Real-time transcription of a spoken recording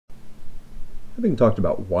Having talked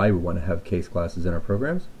about why we want to have case classes in our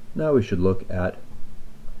programs, now we should look at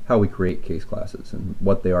how we create case classes and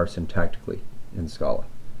what they are syntactically in Scala.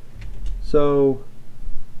 So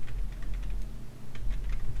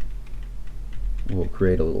we'll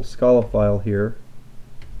create a little Scala file here.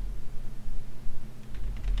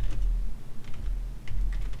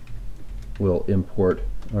 We'll import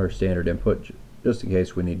our standard input just in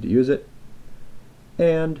case we need to use it.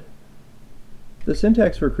 And the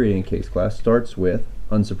syntax for creating a case class starts with,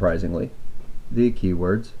 unsurprisingly, the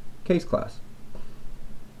keywords case class.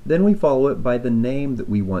 Then we follow it by the name that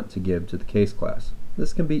we want to give to the case class.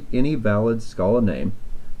 This can be any valid Scala name,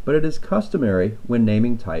 but it is customary when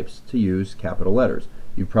naming types to use capital letters.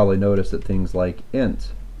 You've probably noticed that things like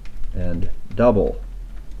int and double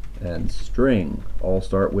and string all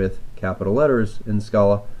start with capital letters in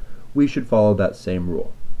Scala. We should follow that same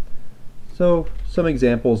rule. So some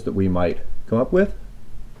examples that we might come up with.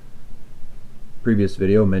 Previous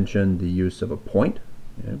video mentioned the use of a point.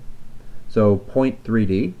 Okay. So point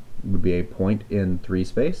 3D would be a point in 3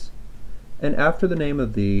 space. And after the name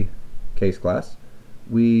of the case class,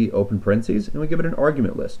 we open parentheses and we give it an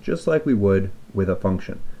argument list, just like we would with a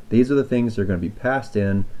function. These are the things that are going to be passed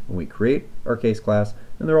in when we create our case class,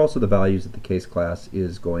 and they're also the values that the case class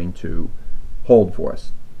is going to hold for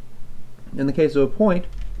us. In the case of a point,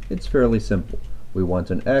 it's fairly simple. We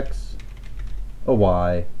want an x, a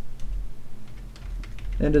y,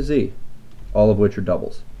 and a z, all of which are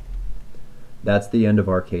doubles. That's the end of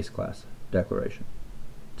our case class declaration.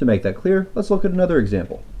 To make that clear, let's look at another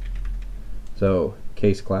example. So,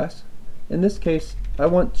 case class. In this case, I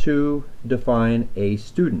want to define a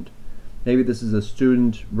student. Maybe this is a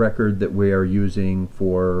student record that we are using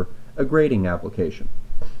for a grading application.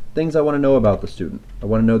 Things I want to know about the student. I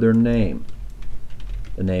want to know their name.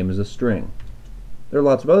 The name is a string. There are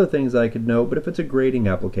lots of other things I could know, but if it's a grading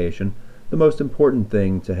application, the most important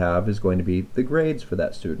thing to have is going to be the grades for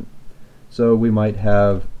that student. So we might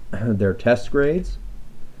have their test grades,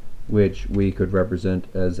 which we could represent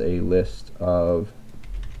as a list of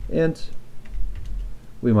int.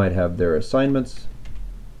 We might have their assignments,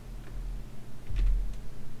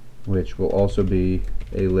 which will also be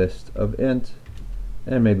a list of int.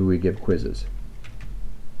 And maybe we give quizzes,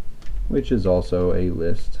 which is also a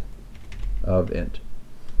list of int.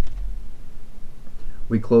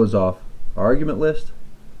 We close off our argument list,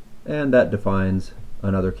 and that defines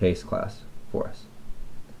another case class for us.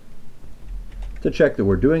 To check that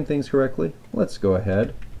we're doing things correctly, let's go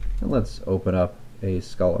ahead and let's open up a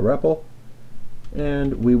Scala REPL,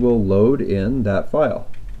 and we will load in that file.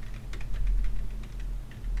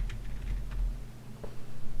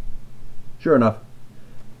 Sure enough,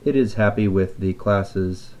 it is happy with the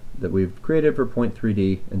classes that we've created for point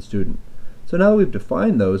 3D and student. So now that we've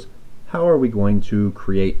defined those, how are we going to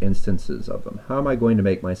create instances of them? How am I going to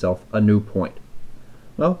make myself a new point?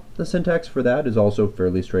 Well, the syntax for that is also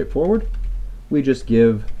fairly straightforward. We just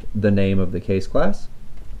give the name of the case class,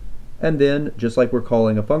 and then, just like we're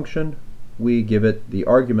calling a function, we give it the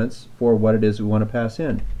arguments for what it is we want to pass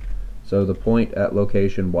in. So the point at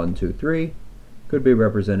location 1, 2, 3 could be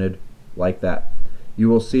represented like that. You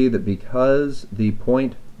will see that because the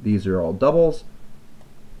point, these are all doubles,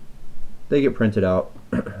 they get printed out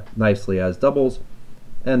nicely as doubles,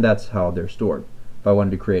 and that's how they're stored. If I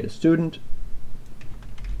wanted to create a student,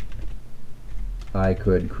 I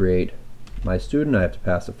could create my student. I have to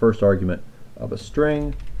pass the first argument of a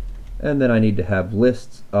string, and then I need to have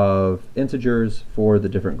lists of integers for the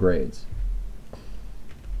different grades.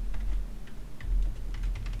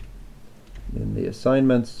 In the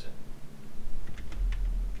assignments,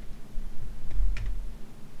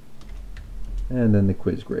 and then the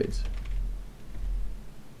quiz grades.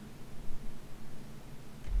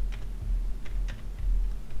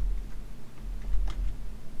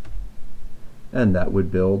 And that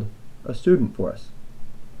would build a student for us.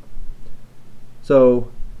 So,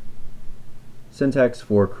 syntax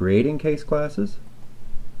for creating case classes,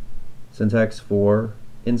 syntax for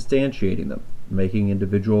instantiating them, making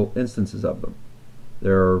individual instances of them.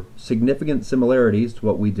 There are significant similarities to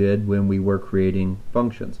what we did when we were creating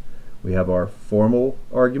functions. We have our formal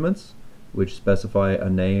arguments, which specify a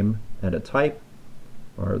name and a type,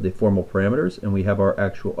 or the formal parameters, and we have our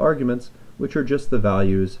actual arguments, which are just the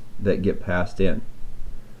values that get passed in.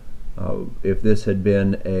 If this had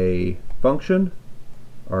been a function,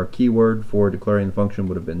 our keyword for declaring the function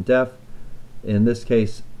would have been def. In this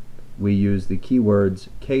case, we use the keywords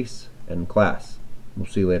case and class. We'll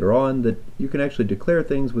see later on that you can actually declare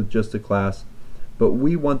things with just a class, but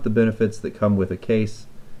we want the benefits that come with a case.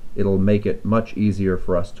 It'll make it much easier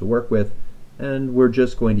for us to work with, and we're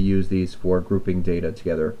just going to use these for grouping data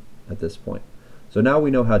together at this point. So now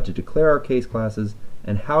we know how to declare our case classes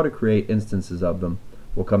and how to create instances of them.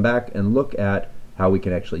 We'll come back and look at how we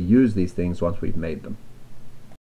can actually use these things once we've made them.